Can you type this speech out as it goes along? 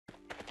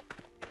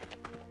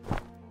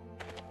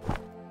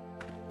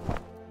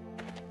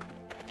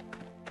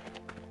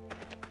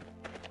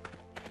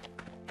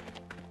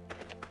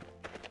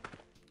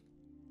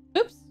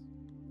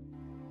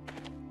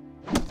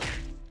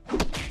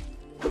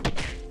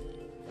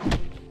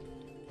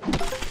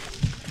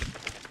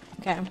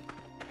Okay.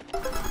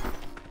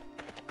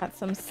 Got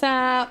some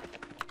sap.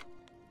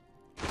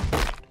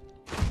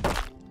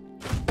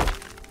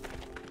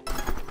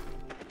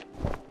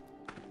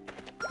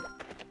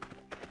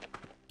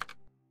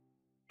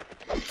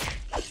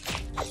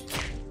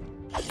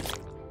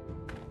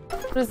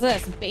 What is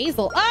this?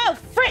 Basil. Oh,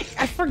 frick!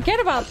 I forget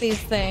about these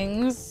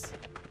things.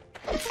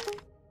 If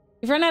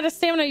you run out of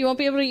stamina, you won't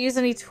be able to use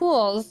any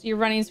tools. Your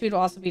running speed will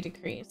also be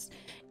decreased.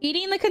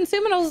 Eating the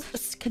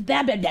consumables.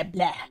 Blah, blah, blah,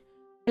 blah.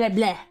 Blah,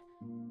 blah.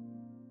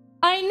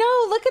 I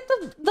know. Look at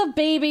the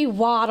baby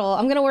waddle.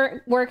 I'm gonna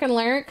work and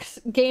lurk.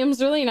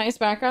 Game's really nice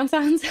background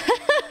sounds.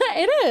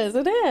 It is.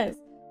 It is.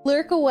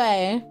 Lurk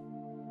away.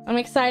 I'm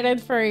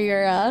excited for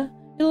your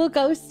little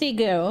ghosty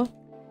goo.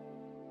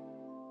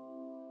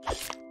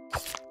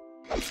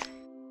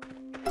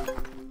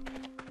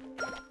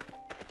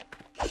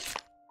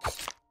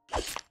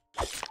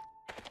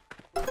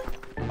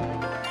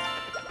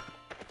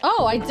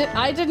 Oh,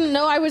 I didn't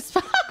know I was I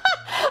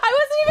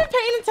wasn't even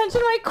paying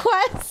attention to my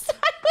quest.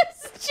 I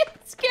was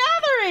just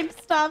gathering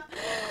stuff.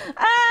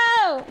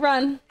 Oh,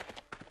 run.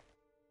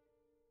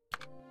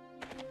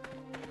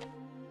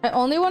 I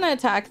only want to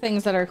attack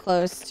things that are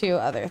close to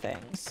other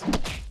things.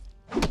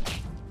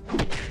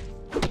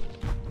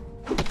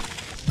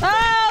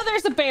 Oh,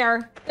 there's a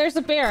bear. There's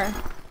a bear.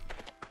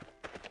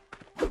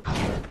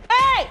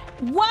 Hey!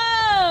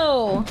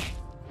 Whoa!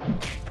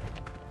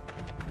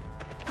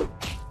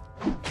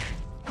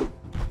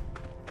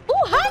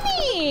 Oh,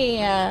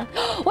 honey!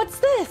 What's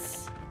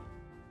this?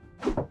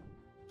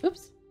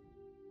 Oops.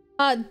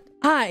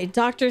 I,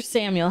 Dr.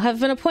 Samuel, have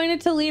been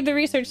appointed to lead the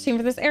research team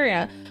for this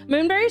area.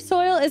 Moonberry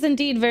soil is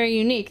indeed very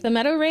unique. The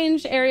Meadow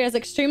Range area is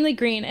extremely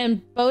green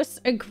and boasts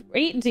a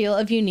great deal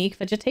of unique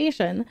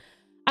vegetation.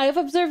 I have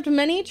observed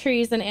many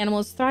trees and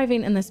animals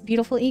thriving in this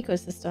beautiful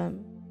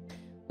ecosystem.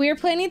 We are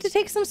planning to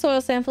take some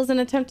soil samples and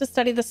attempt to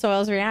study the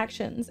soil's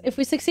reactions. If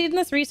we succeed in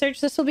this research,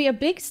 this will be a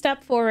big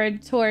step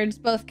forward towards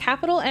both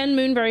capital and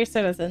Moonberry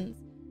citizens.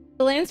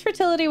 The land's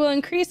fertility will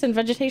increase and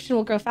vegetation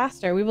will grow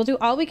faster. We will do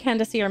all we can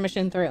to see our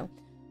mission through.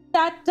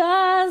 That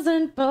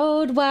doesn't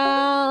bode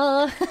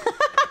well.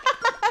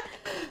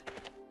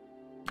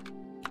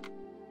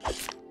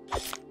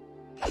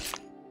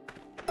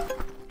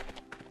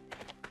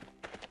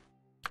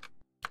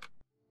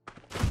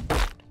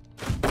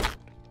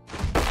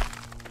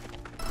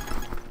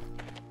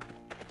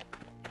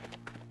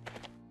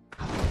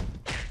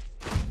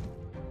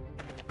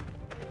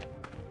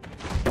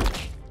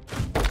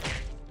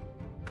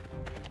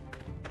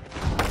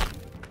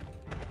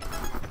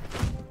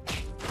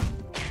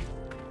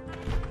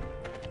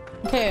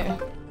 Okay.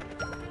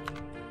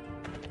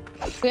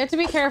 We have to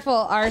be careful.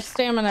 Our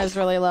stamina is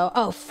really low.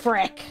 Oh,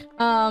 frick.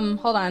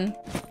 Hold on.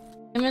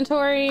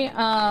 Inventory.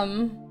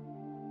 Can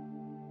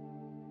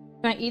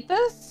I eat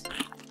this?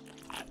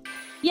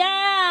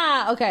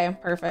 Yeah! Okay,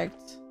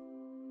 perfect.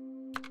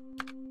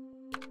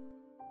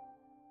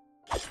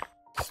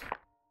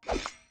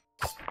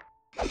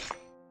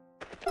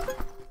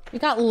 We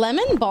got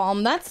lemon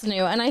balm. That's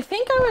new. And I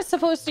think I was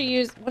supposed to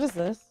use... What is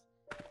this?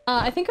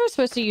 I think I was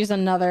supposed to use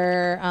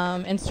another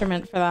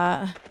instrument for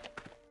that.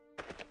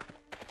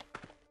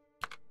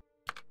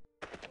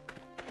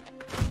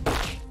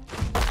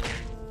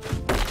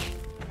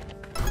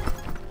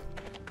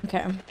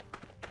 Okay.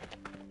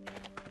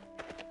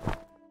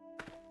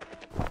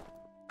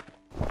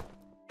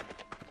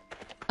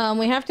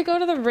 We have to go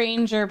to the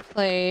ranger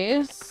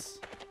place.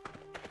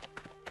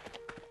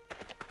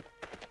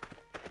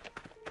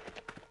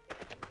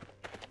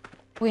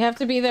 We have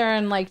to be there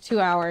in like 2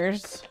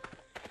 hours.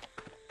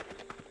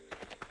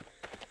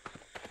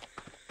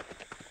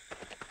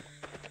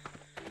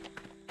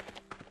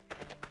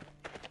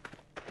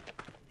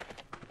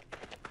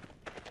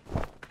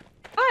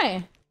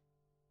 Hi.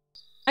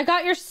 I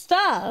got your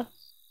stuff.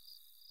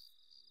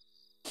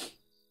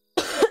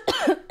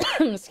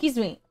 Excuse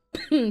me.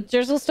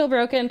 Drizzle's still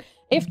broken.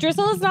 If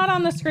Drizzle is not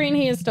on the screen,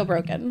 he is still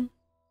broken.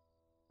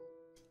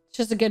 It's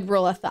just a good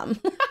rule of thumb.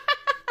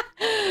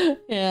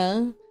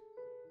 Yeah.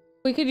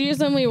 We could use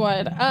them, we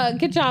would.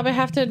 Good job. I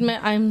have to admit,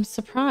 I'm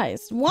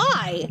surprised.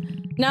 Why?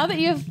 Now that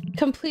you've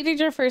completed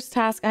your first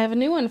task, I have a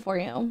new one for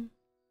you.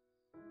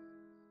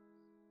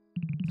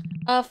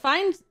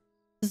 Find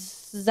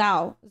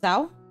Zhao.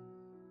 Zhao?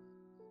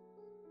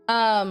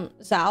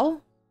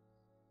 Zhao?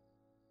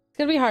 It's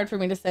gonna be hard for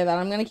me to say that.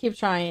 I'm gonna keep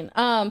trying.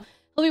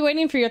 He'll be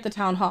waiting for you at the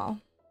town hall.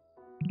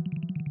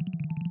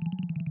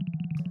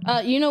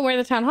 You know where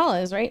the town hall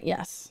is, right?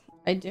 Yes,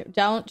 I do.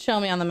 Don't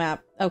show me on the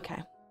map.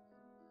 Okay.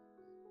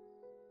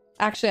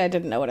 Actually, I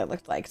didn't know what it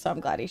looked like, so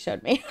I'm glad he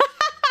showed me.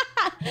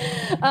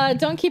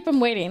 Don't keep him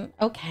waiting.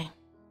 Okay.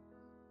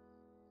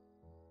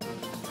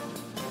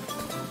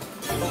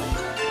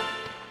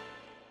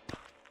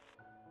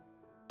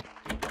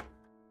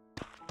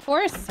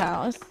 Forest's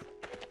house.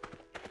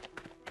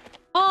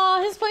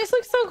 Oh, his place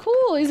looks so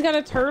cool. He's got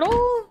a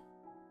turtle.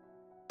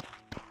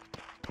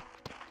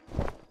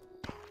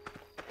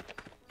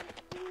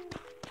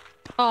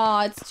 Oh,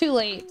 it's too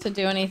late to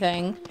do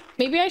anything.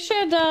 Maybe I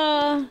should,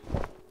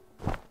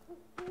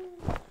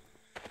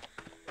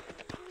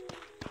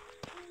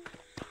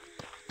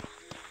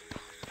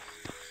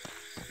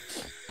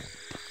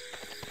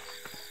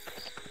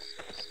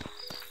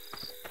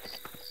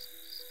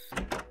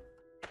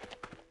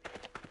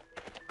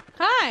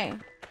 Hi.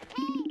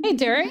 Hey,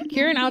 Derek,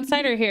 you're an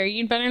outsider here.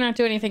 You'd better not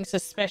do anything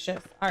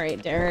suspicious. All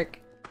right,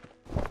 Derek.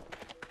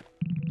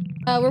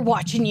 We're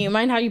watching you.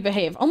 Mind how you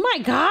behave. Oh my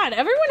God,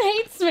 everyone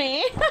hates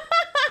me.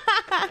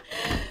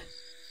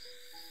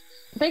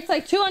 Bakes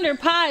like 200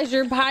 pies.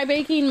 Your pie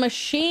baking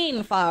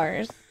machine,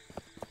 Flowers.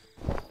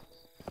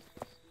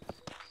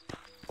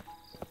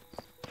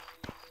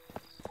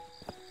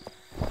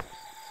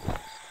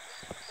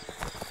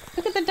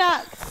 Look at the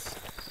ducks.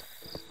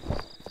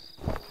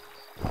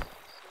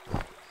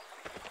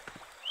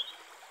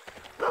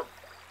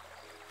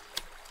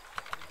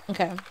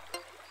 Okay.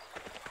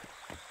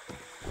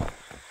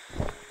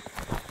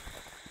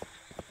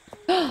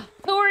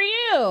 Who are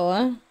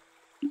you?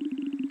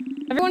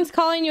 Everyone's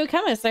calling you a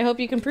chemist. I hope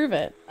you can prove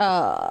it.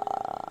 Okay.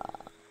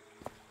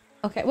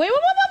 Wait,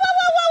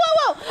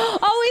 whoa.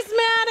 Oh, he's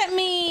mad at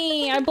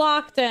me. I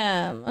blocked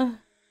him.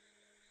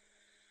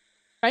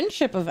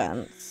 Friendship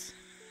events.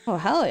 Oh,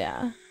 hell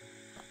yeah.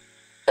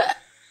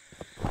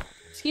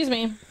 Excuse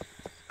me.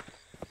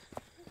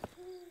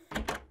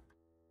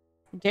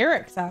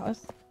 Derek's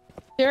house.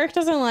 Derek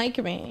doesn't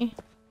like me.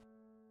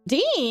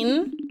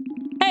 Dean?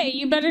 Hey,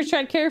 you better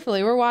tread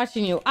carefully. We're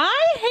watching you.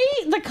 I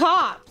hate the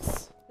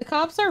cops. The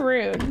cops are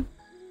rude.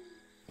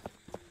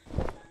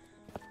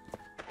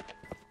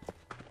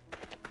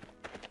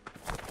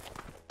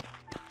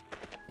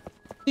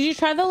 Did you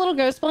try the little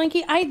ghost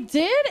blankie? I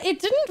did.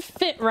 It didn't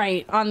fit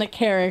right on the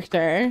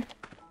character.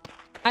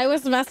 I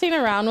was messing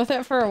around with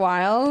it for a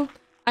while.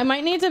 I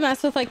might need to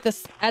mess with like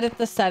this, edit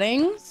the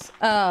settings.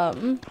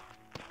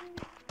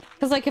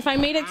 Because like if I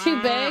made it too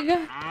big,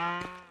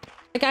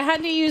 like I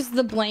had to use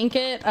the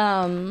blanket,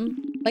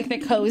 like the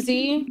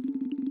cozy.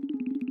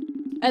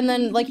 And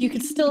then like you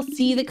could still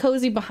see the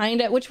cozy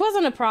behind it, which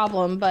wasn't a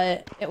problem,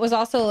 but it was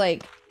also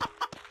like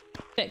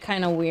fit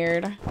kind of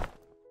weird.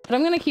 But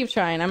I'm gonna keep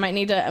trying. I might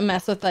need to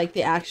mess with like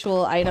the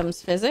actual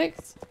item's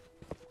physics.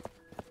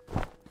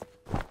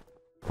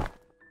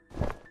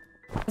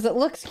 Because it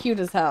looks cute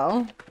as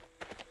hell.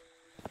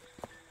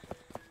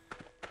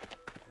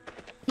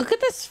 Look at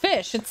this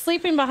fish. It's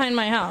sleeping behind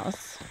my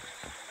house.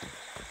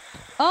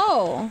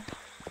 Oh.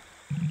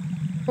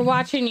 We're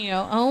watching you.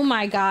 Oh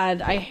my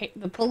God. I hate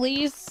the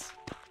police.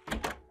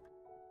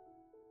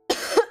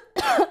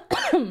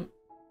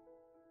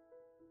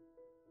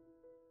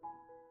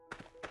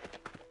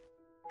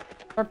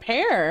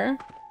 Repair.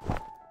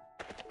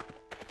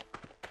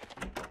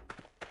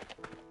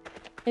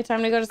 Okay,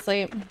 time to go to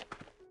sleep.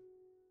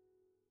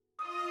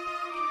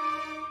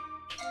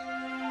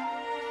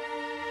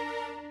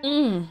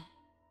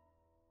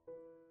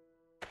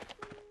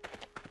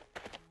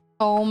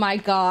 Oh my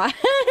gosh.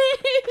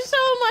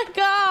 Oh my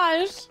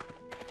gosh.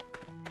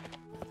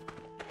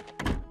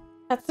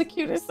 That's the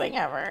cutest thing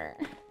ever.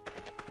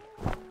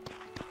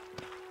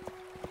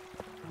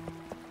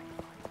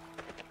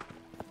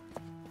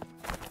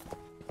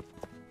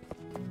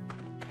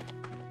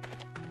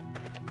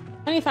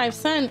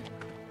 $0.25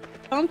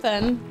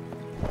 something.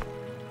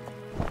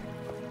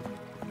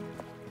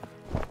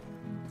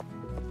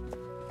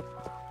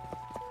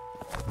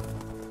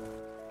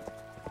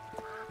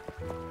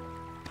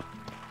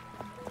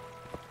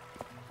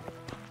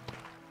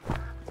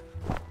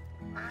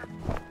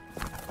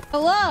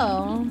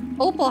 Hello,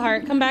 Opal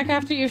Heart. Come back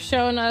after you've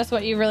shown us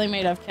what you're really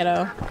made of,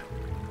 kiddo.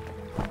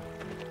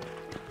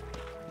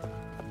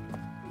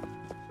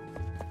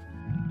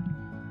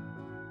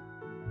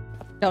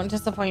 Don't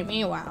disappoint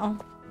me. Wow.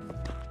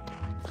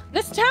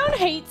 This town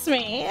hates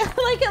me.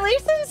 Like, at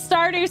least in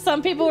Stardew,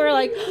 some people were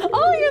like,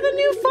 oh, you're the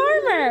new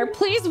farmer.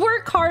 Please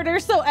work harder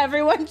so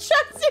everyone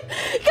trusts you.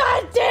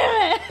 God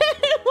damn it.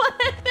 What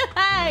the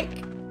heck?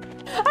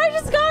 I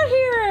just got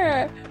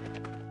here.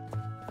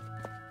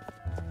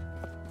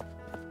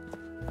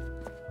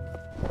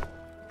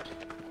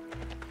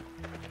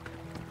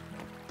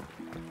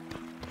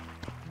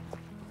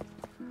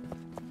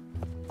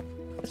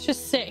 Let's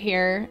just sit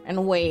here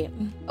and wait.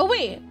 Oh,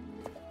 wait.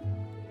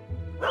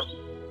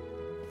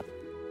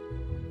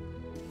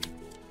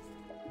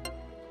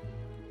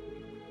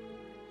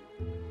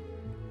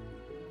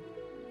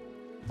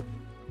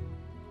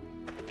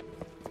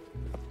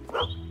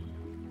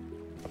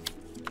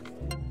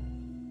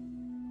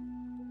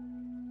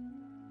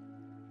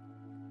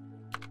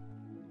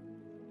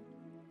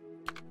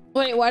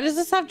 Wait, why does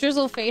this have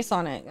Drizzle face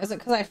on it? Is it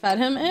because I fed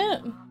him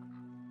it?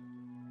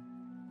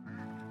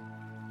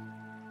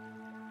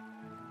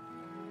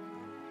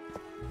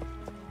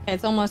 Okay,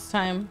 it's almost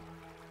time.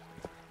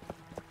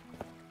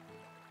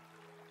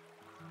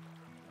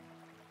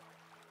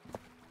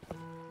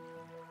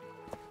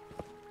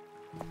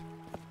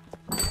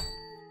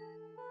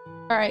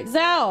 All right,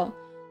 Zao.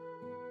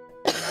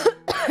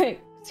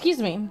 Excuse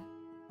me.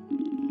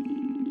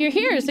 You're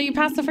here, so you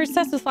passed the first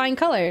test with flying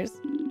colors.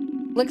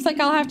 Looks like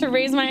I'll have to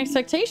raise my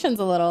expectations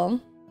a little.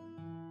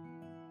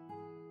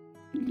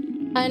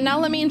 And now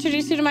let me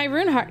introduce you to my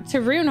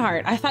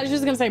Runeheart. I thought she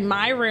was gonna say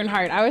my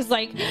Runeheart. I was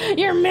like,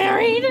 you're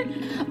married?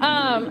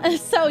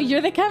 So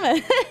you're the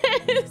chemist.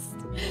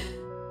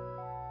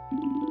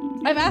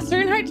 I've asked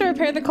Runeheart to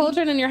repair the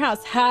cauldron in your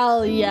house.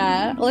 Hell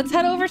yeah. Let's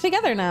head over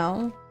together now.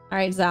 All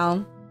right,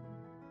 Zal.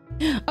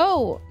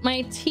 Oh,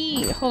 my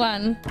tea. Hold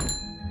on.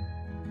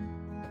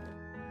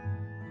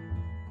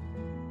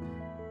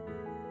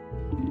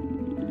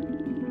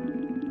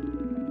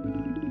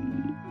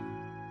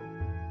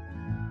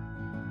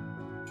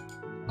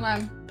 Hold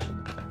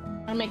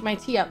on. I'll make my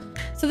tea up.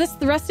 So this is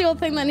the rusty old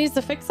thing that needs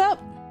to fix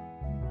up?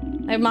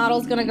 My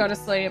model's gonna go to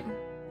sleep.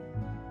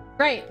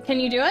 Great. Can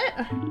you do it?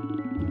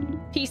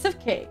 Piece of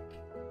cake.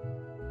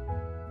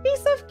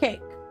 Piece of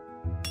cake.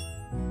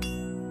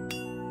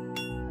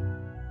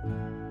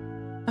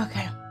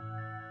 Okay.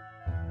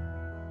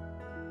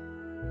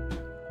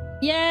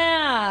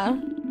 Yeah.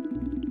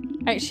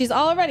 All right, she's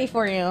all ready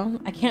for you.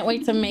 I can't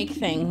wait to make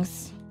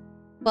things.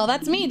 Well,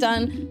 that's me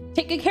done.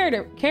 Take good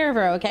care of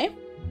her, okay?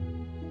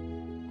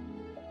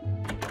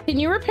 Can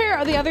you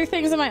repair the other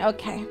things in my...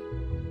 Okay.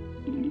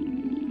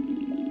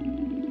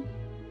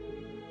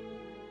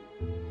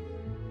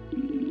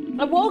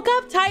 I woke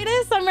up,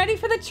 Titus. I'm ready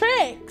for the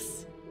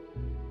tricks.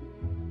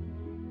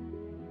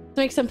 Let's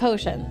make some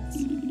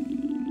potions.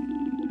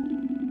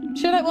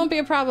 Sure, that won't be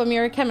a problem.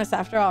 You're a chemist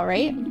after all,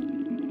 right?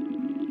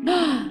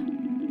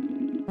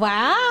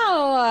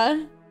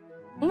 Wow.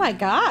 Oh my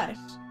gosh.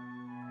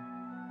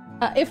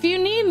 If you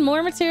need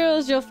more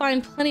materials, you'll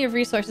find plenty of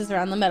resources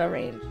around the Meadow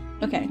Range.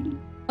 Okay.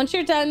 Once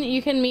you're done,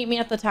 you can meet me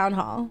at the town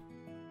hall.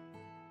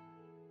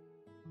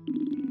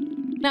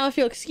 Now, if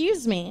you'll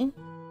excuse me.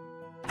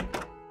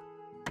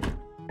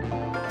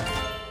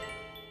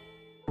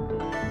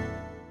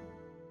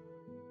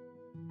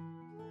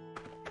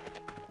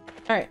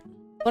 All right.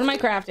 What am I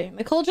crafting?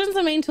 The cauldron's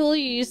the main tool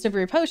you use to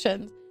brew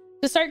potions.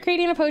 To start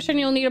creating a potion,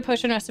 you'll need a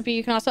potion recipe.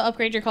 You can also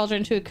upgrade your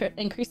cauldron to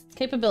increase its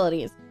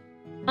capabilities.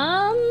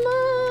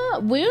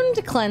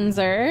 Wound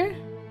cleanser.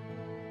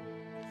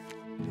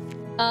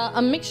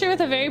 A mixture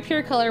with a very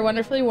pure color,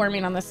 wonderfully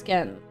warming on the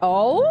skin.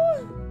 Oh,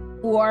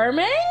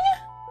 warming?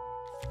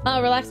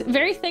 Relaxing,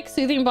 very thick,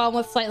 soothing balm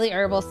with slightly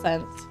herbal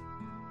scent.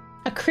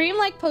 A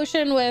cream-like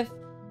potion with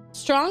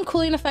strong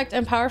cooling effect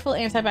and powerful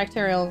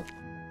antibacterial.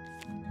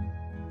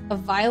 A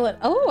violet.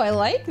 Oh, I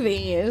like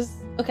these.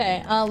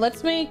 Okay,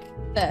 let's make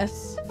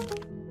this.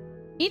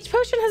 Each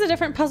potion has a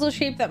different puzzle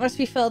shape that must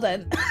be filled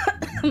in.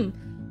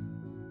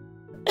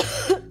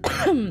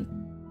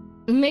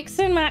 Mix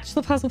and match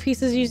the puzzle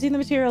pieces using the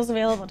materials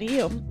available to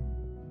you.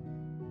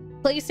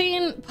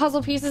 Placing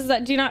puzzle pieces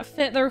that do not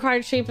fit the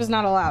required shape is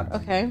not allowed.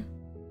 Okay.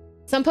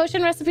 Some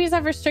potion recipes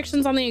have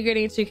restrictions on the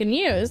ingredients you can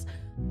use.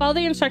 Follow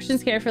the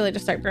instructions carefully to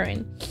start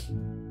brewing.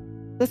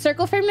 The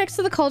circle frame next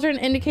to the cauldron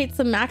indicates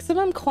the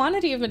maximum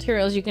quantity of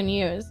materials you can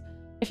use.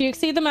 If you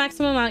exceed the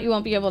maximum amount, you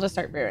won't be able to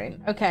start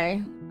brewing.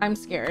 Okay, I'm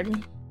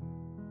scared.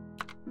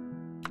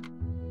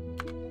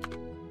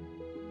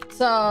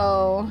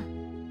 So...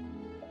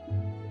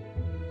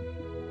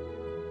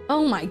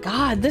 Oh my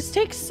god, this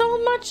takes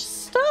so much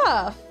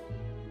stuff.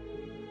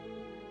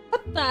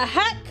 What the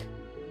heck?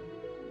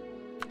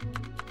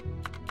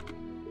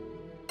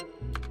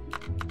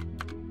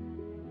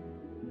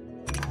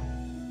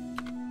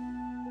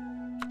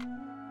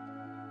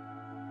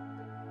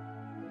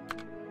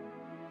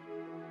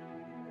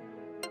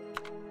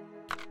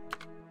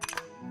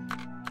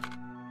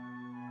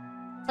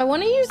 I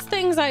want to use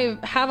things I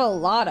have a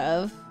lot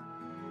of.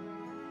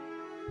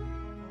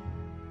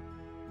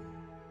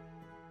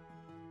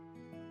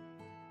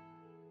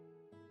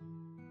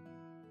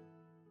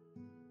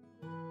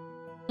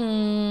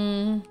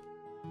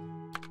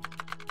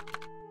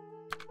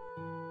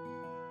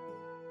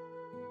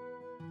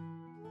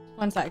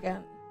 One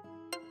second.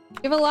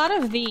 We have a lot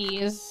of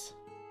these.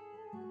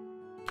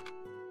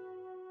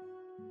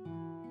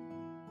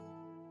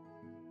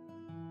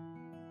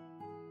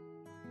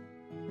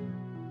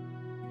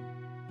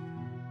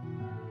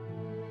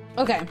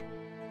 Okay.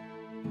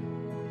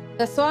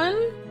 This one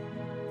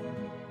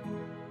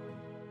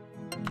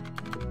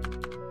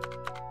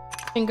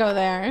can go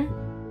there.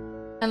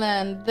 And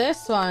then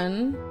this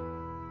one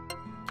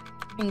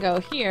can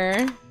go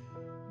here.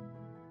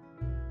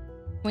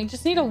 We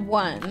just need a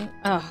 1.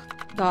 Oh,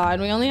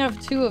 God. We only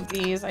have 2 of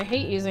these. I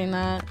hate using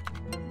that.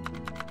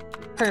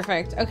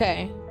 Perfect.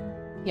 Okay.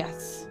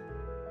 Yes.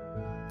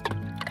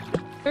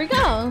 There we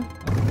go.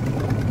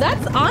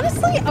 That's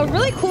honestly a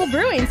really cool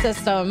brewing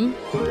system.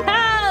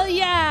 Hell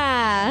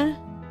yeah.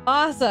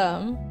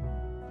 Awesome.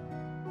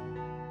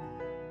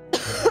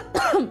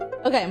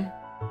 Okay.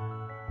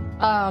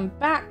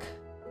 Back.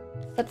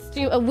 Let's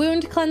do a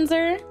wound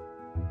cleanser.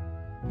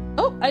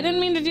 Oh, I didn't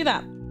mean to do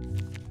that.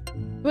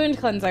 Wound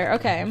cleanser.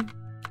 Okay.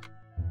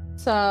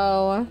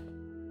 So...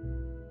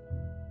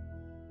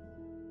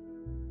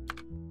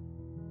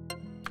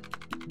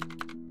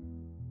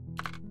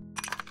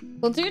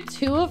 we'll do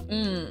 2 of...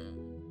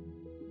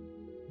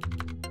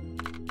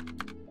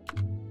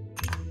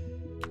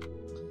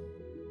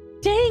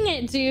 Dang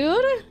it,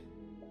 dude.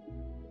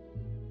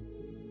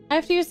 I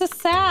have to use the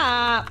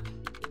sap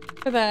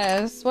for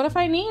this. What if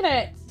I need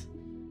it?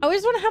 I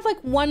always want to have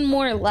like 1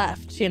 more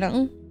left, you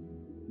know?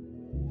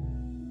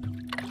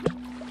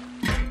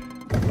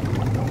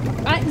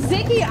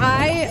 Ziggy,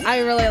 I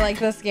really like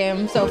this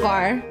game so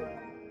far.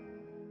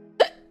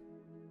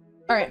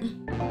 All right.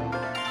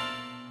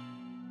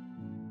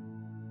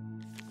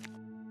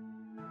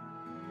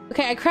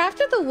 Okay, I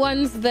crafted the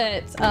ones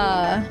that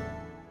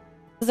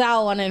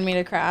Zal wanted me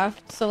to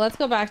craft. So let's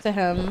go back to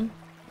him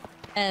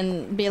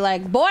and be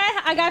like, boy,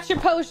 I got your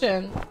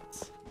potions.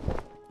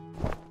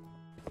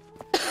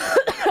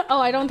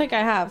 Oh, I don't think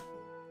I have.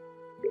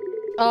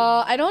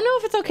 I don't know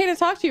if it's okay to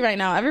talk to you right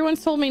now.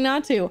 Everyone's told me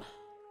not to.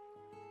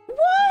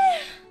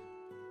 What?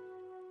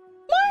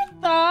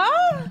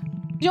 Martha?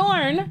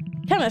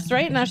 Bjorn, chemist,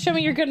 right? Now show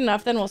me you're good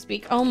enough, then we'll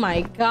speak. Oh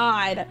my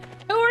god.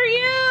 Who are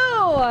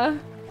you?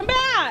 Come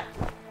back.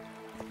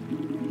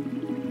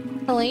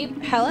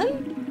 Helene?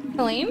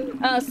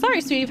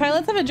 Sorry, sweetie pie.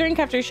 Let's have a drink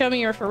after you show me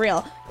you're for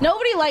real.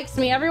 Nobody likes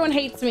me. Everyone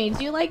hates me.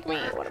 Do you like me?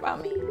 What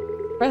about me?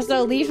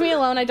 Resto, leave me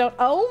alone. I don't.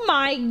 Oh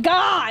my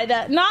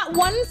god. Not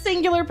one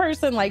singular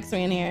person likes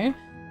me in here.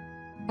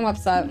 I'm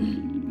upset.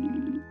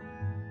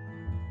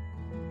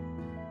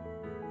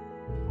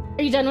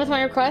 Are you done with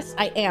my request?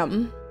 I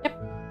am. Yep.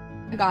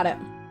 I got it.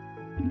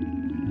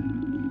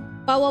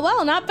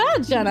 Well, not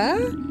bad,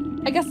 Jenna.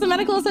 I guess the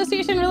medical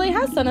association really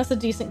has sent us a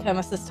decent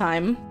chemist this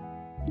time.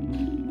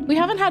 We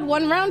haven't had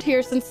one round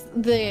here since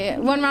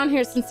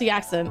the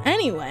accident.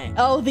 Anyway.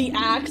 Oh, the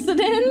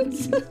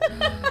accident?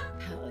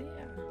 Hell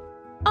yeah.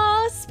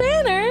 Aw,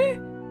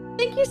 Spanner.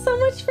 Thank you so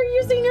much for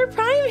using your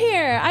Prime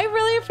here. I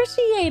really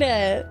appreciate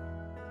it.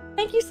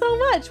 Thank you so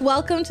much.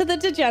 Welcome to the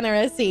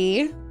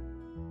degeneracy.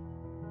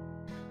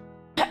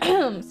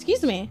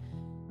 Excuse me.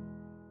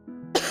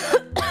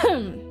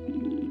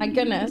 My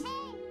goodness.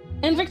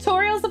 And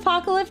Victoria's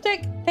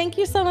Apocalyptic, thank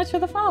you so much for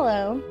the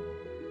follow.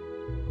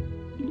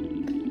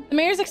 The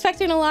mayor's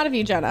expecting a lot of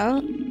you,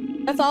 Jenna.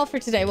 That's all for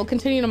today. We'll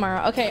continue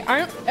tomorrow. Okay,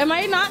 am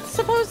I not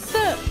supposed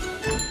to?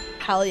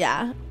 Hell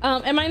yeah.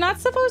 Am I not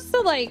supposed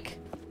to like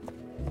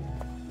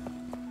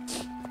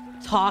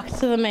talk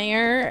to the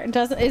mayor?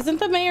 Isn't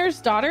the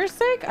mayor's daughter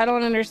sick? I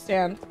don't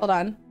understand. Hold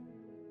on.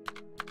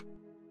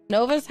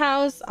 Nova's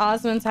house,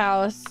 Osmond's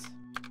house,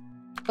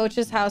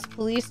 Coach's house,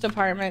 police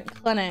department,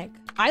 clinic.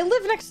 I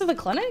live next to the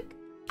clinic?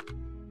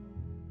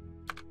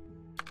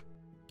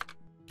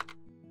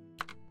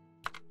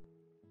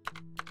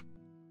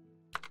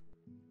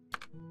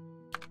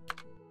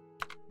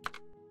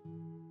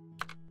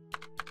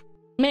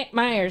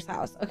 Myers'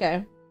 house.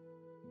 Okay.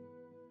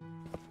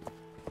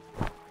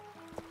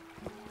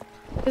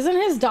 Isn't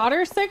his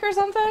daughter sick or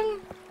something?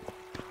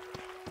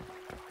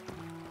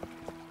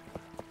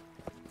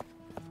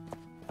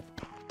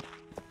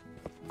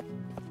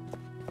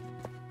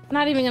 I'm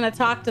not even gonna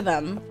talk to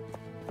them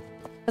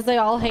because they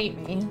all hate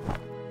me.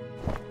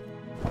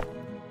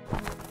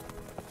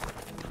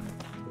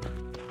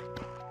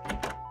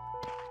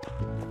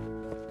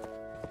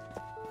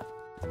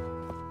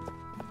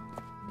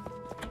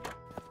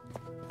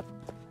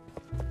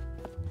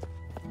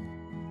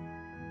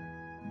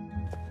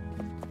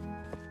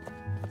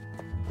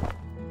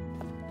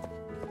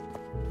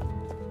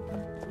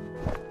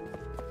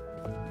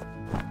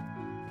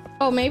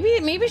 Oh,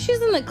 maybe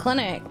she's in the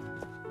clinic.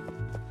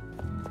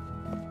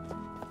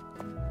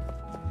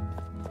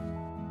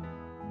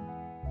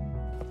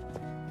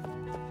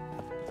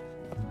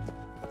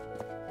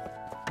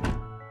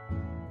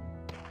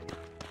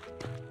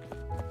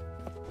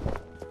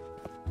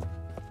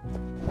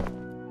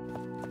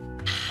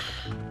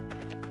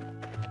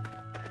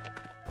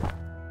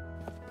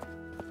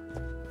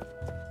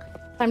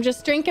 I'm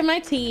just drinking my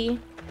tea.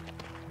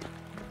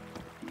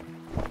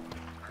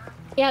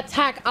 Yeah,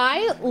 Tack,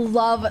 I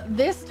love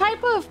this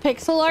type of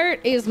pixel art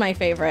is my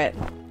favorite.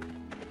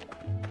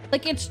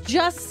 Like, it's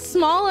just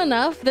small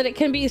enough that it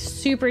can be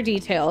super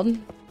detailed.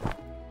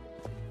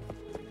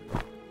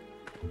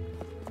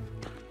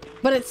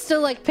 But it's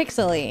still like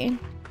pixely.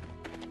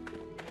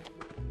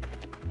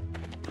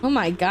 Oh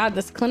my god,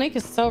 this clinic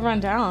is so run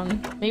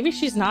down. Maybe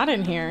she's not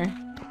in here.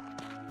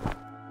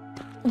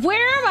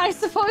 Where am I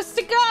supposed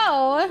to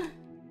go?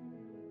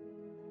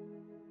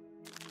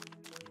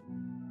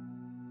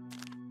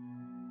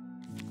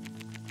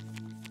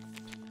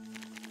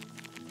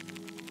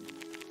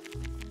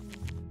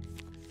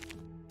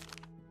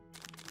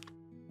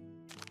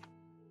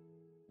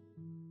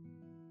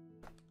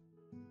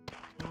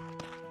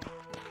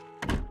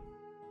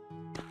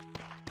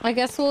 I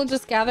guess we'll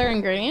just gather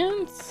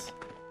ingredients.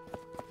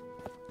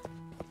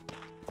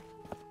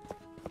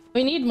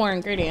 We need more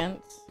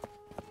ingredients.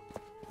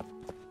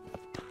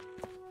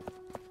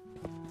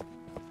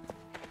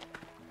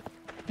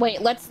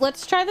 Wait,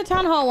 let's try the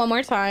town hall one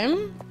more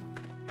time.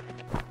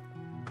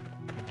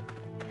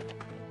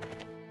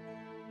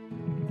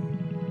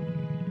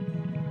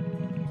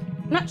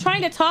 I'm not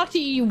trying to talk to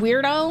you, you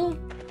weirdo.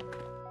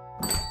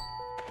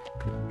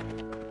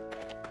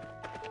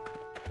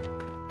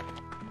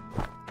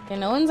 Okay,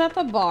 no one's at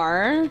the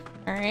bar.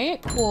 All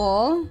right,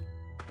 cool.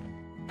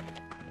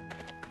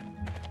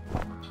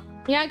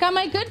 Yeah, I got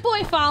my good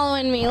boy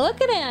following me. Look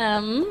at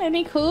him. Isn't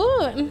he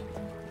cool?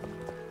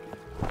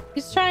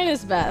 He's trying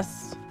his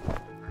best.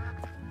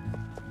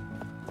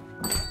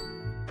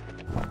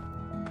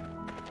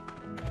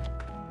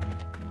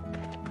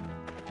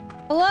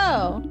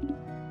 Hello.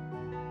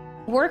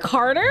 Work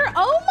harder?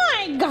 Oh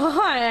my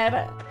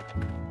god.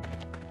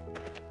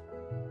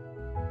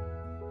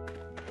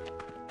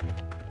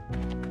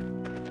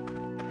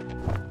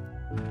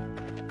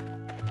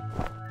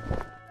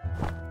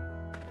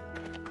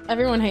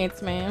 Everyone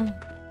hates me.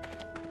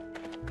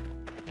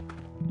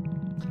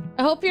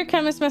 I hope your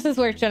chemist messes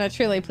work, Jenna.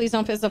 Truly, please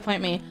don't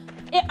disappoint me.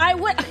 I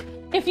would,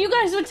 if you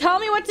guys would tell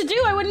me what to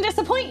do, I wouldn't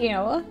disappoint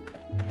you.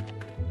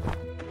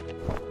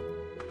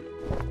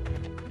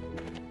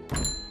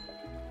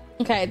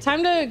 Okay,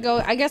 time to go.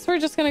 I guess we're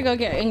just gonna go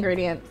get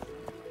ingredients.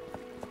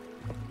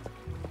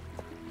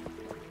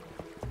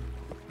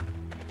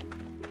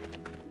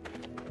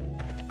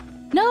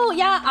 No,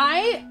 yeah,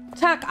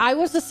 I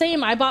was the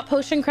same. I bought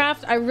Potion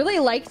Craft. I really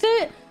liked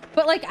it,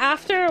 but like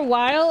after a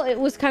while, it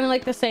was kind of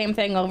like the same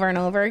thing over and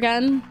over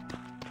again.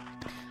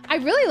 I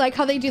really like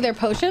how they do their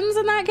potions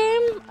in that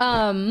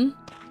game.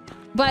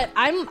 But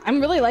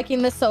I'm really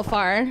liking this so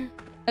far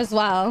as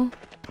well.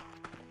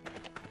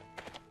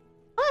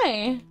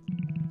 Hi.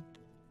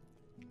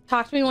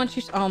 Talk to me once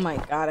you... Oh my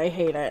god, I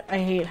hate it. I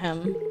hate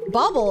him.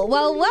 Bubble.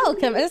 Well,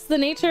 welcome. It's the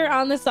nature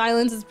on this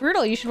island is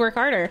brutal. You should work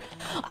harder.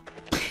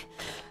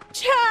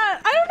 Chat,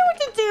 I don't know what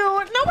to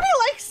do. Nobody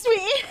likes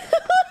me.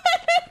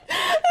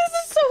 This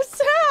is so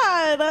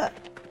sad.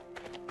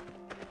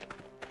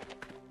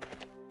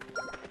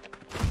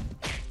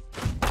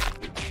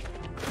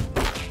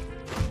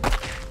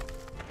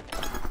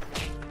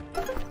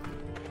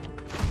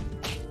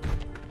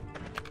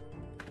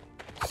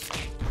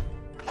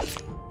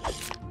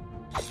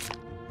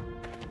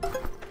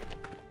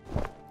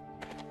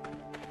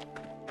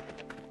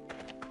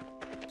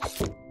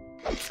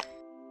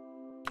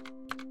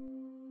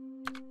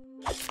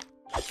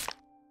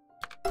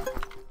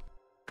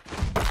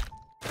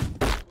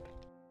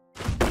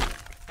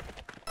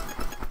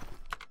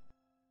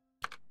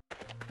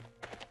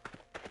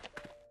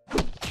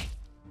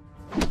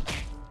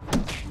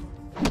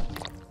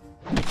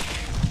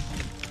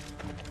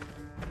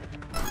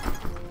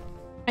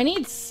 I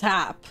need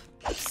sap.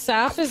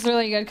 Sap is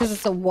really good because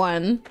it's a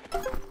 1.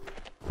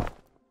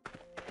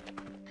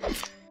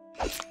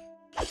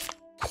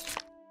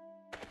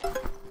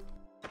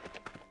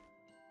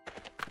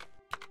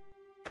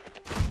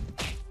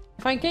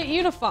 If I get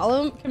you to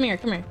follow, come here,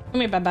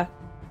 Baba.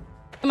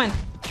 Come on.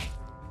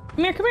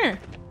 Come here.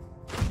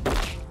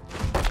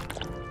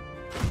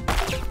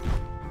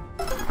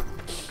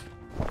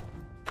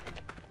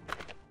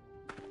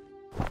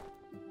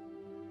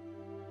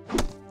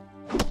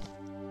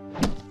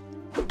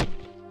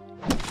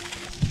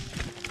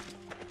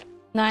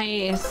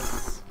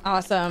 Nice.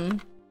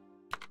 Awesome.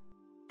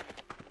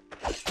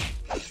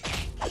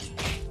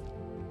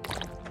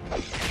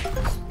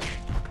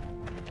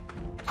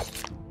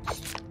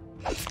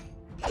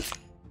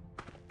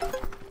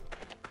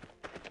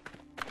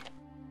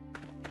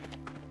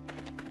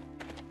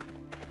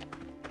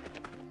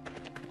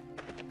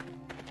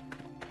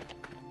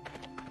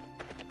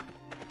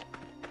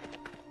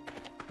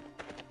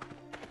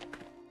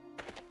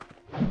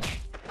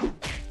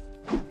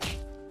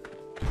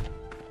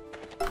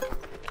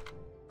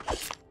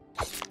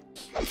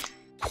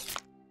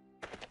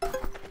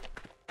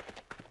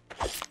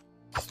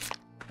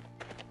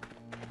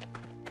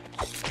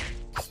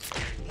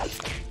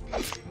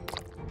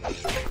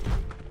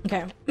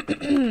 Okay.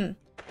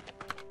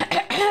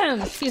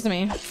 Excuse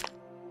me.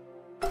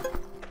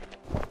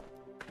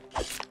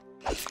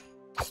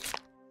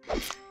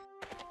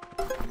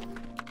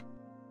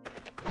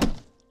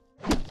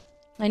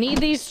 I need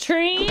these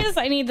trees.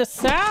 I need the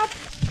sap.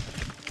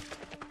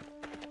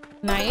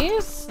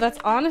 Nice. That's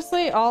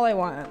honestly all I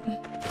want.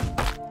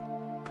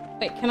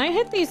 Wait, can I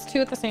hit these two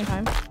at the same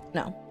time?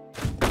 No.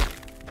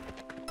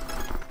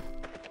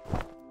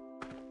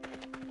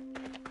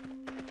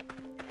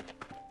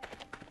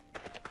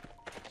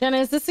 Jenna,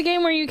 is this a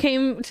game where you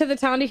came to the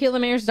town to heal the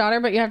mayor's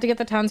daughter, but you have to get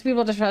the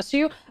townspeople to trust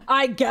you?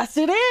 I guess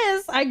it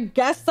is. I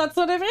guess that's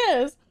what it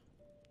is.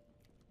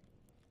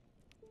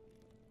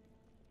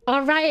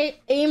 All right,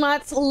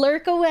 Amots,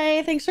 lurk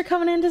away. Thanks for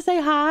coming in to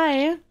say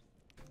hi.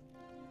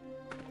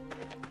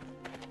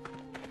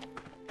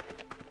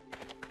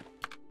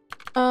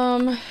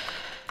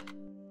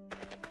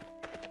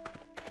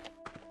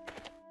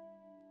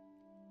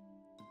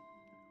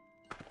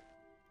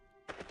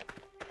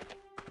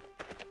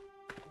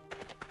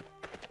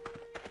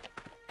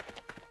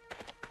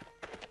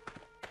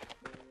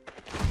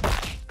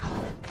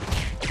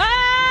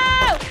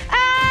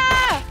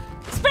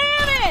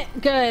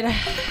 Good.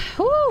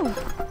 Woo.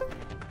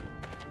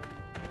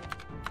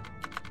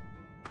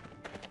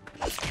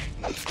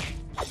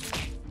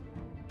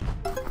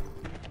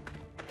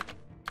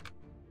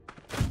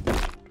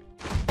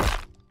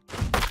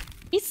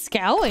 He's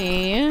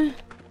scowy.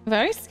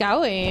 Very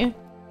scowy.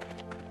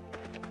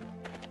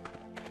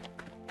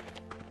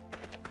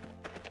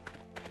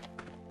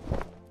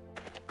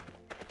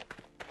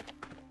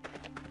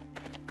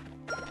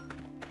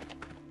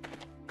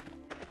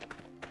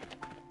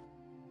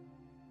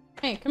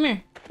 Hey, come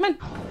here. Come on.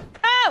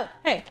 Oh!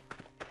 Hey.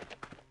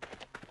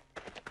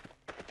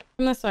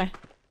 Come this way.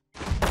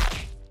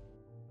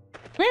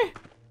 Come here.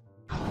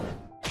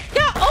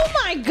 Yeah, oh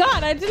my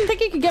god, I didn't think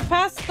he could get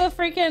past the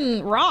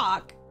freaking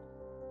rock.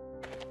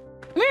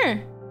 Come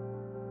here.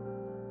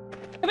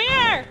 Come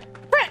here!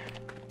 Frick!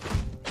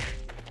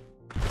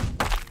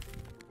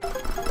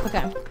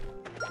 Okay.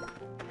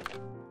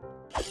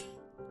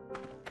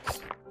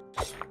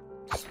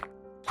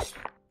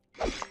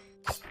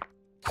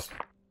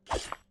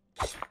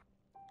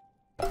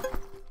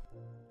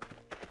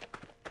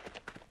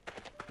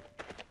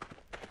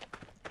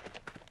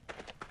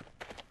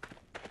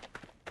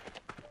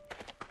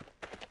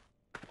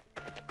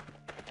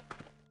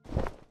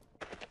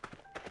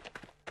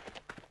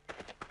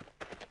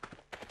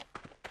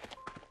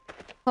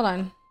 Hold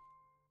on.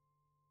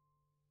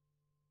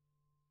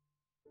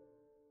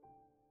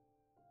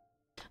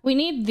 We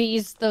need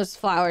those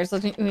flowers.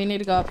 We need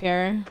to go up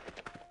here.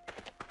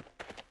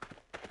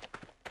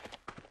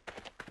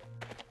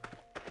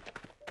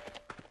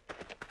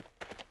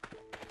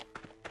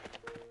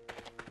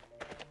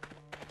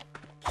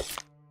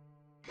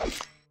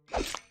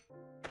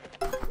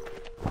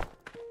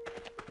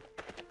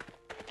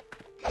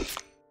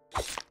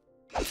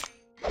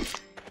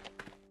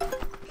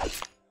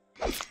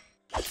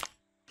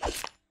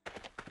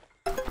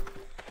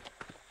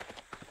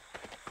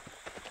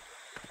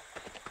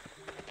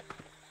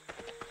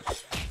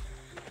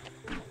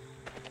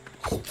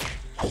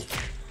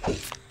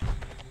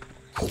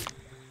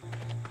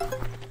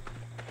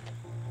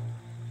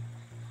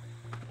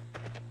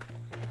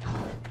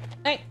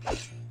 Hey.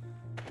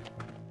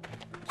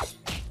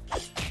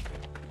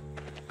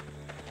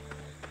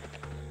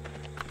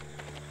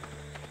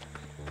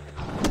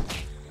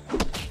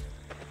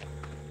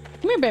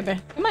 Come here, baby.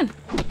 Come on.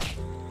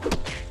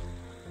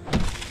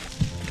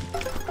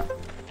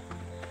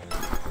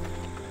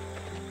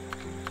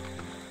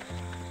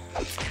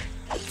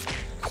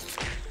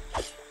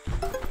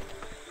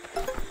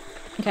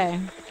 Okay.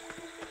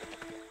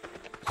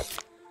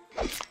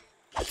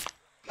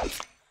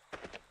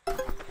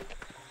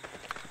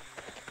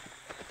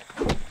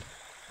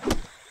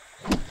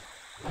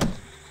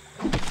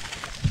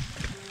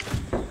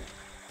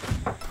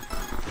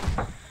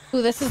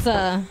 Ooh, this is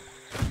that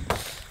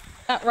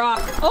rock.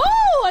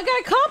 Oh, I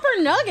got a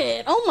copper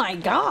nugget. Oh my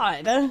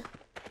god.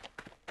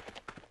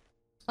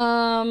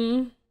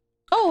 Oh,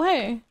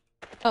 hey.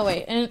 Oh,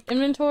 wait.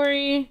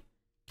 Inventory.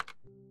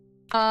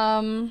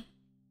 Guess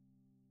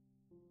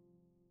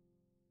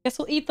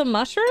we'll eat the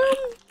mushroom?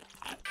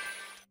 I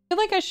feel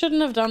like I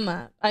shouldn't have done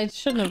that. I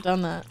shouldn't have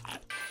done that.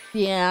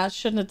 Yeah, I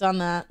shouldn't have done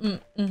that.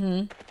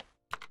 Mm-hmm.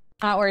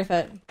 Not worth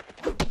it.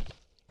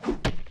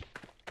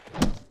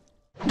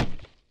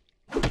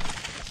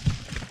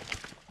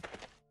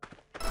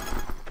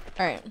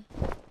 All right.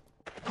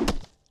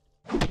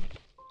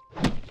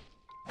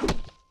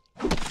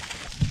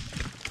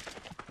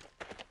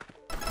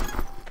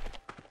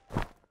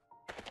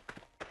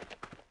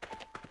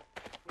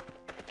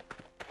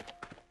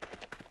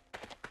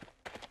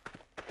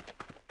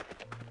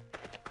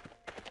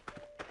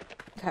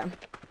 Okay.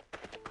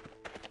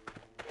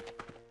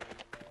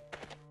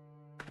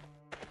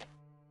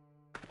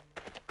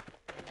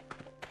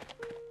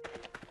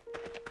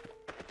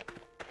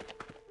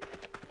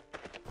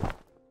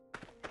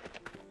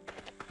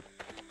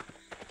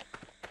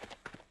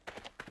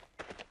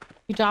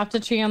 You dropped a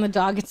tree on the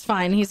dog. It's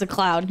fine. He's a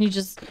cloud. He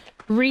just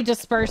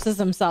redisperses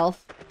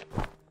himself.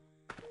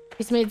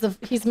 He's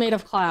made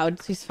of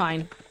clouds. He's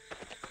fine.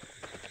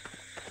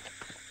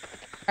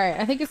 All right.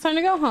 I think it's time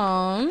to go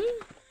home.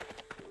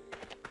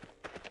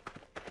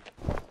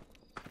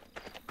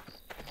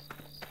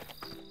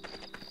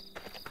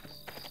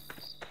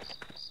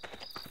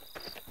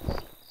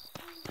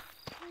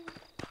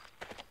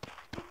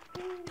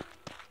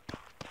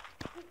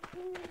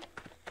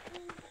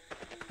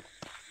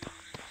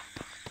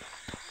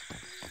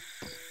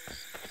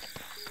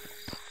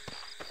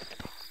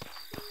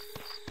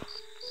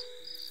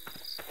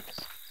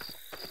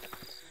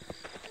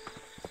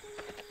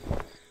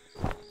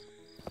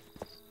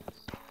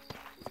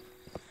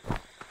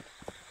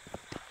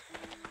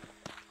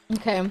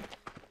 Okay,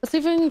 let's see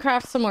if we can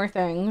craft some more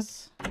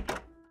things.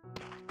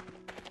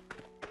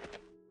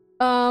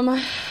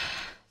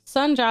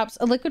 Sun drops.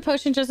 A liquid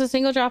potion, just a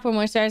single drop will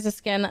moisturize the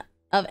skin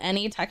of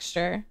any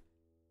texture.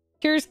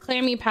 Cures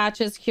clammy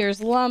patches,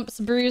 cures lumps,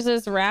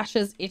 bruises,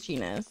 rashes,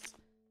 itchiness.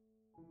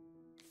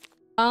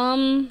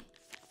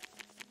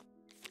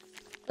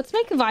 Let's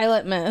make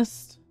violet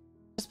mist.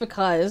 Just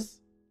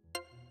because.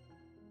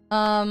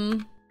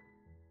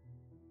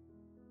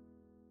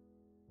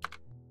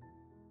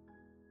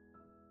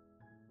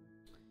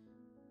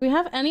 Do we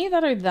have any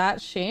that are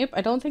that shape? I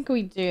don't think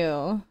we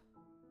do.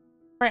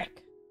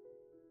 Frick.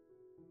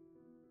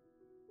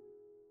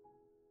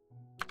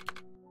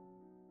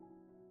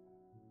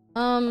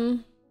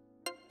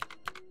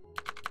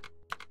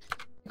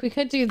 We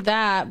could do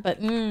that, but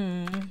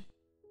I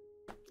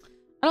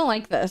don't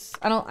like this.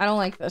 I don't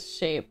like this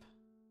shape.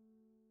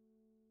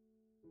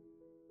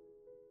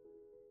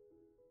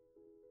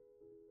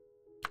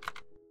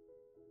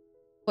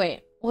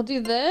 Wait, we'll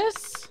do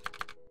this.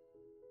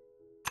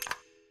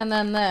 And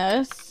then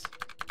this.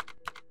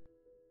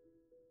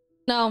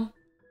 No,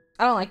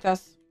 I don't like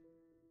this.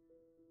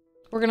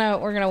 We're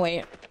gonna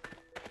wait.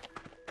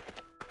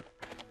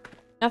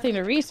 Nothing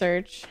to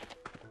research.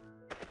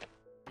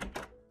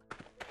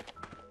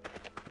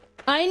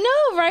 I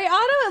know, right,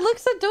 Otto? It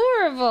looks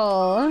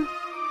adorable.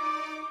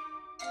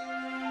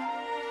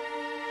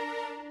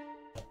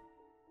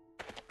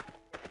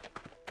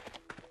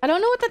 I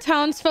don't know what the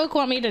townsfolk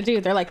want me to do.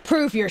 They're like,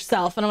 prove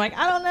yourself. And I'm like,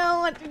 I don't know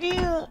what to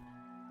do.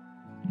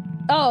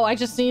 Oh, I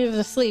just needed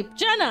to sleep.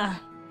 Jenna!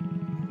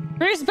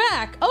 Rue's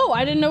back. Oh,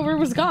 I didn't know Rue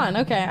was gone.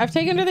 Okay, I've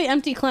taken her to the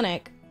empty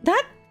clinic.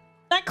 That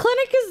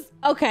clinic is...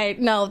 Okay,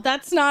 no,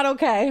 that's not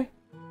okay.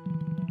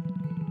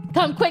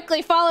 Come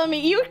quickly, follow me.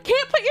 You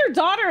can't put your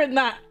daughter in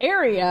that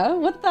area.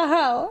 What the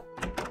hell?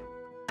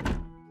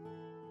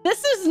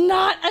 This is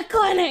not a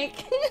clinic.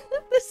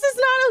 This is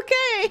not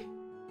okay.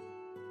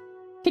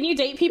 Can you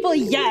date people?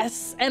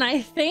 Yes. And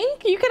I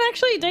think you can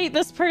actually date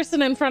this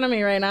person in front of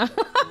me right now.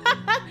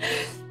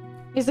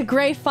 He's a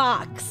gray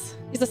fox.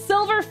 He's a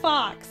silver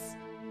fox.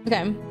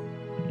 Okay.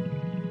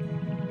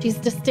 She's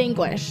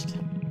distinguished.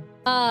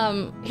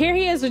 Here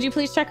he is. Would you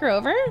please check her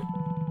over?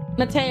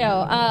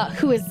 Mateo,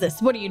 who is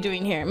this? What are you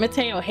doing here?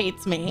 Mateo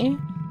hates me.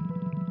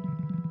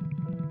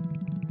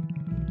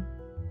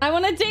 I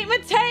want to date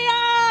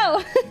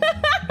Mateo!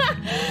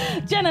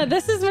 Jenna,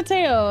 this is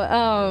Mateo,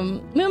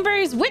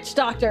 Moonberry's witch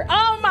doctor.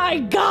 Oh my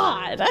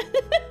god!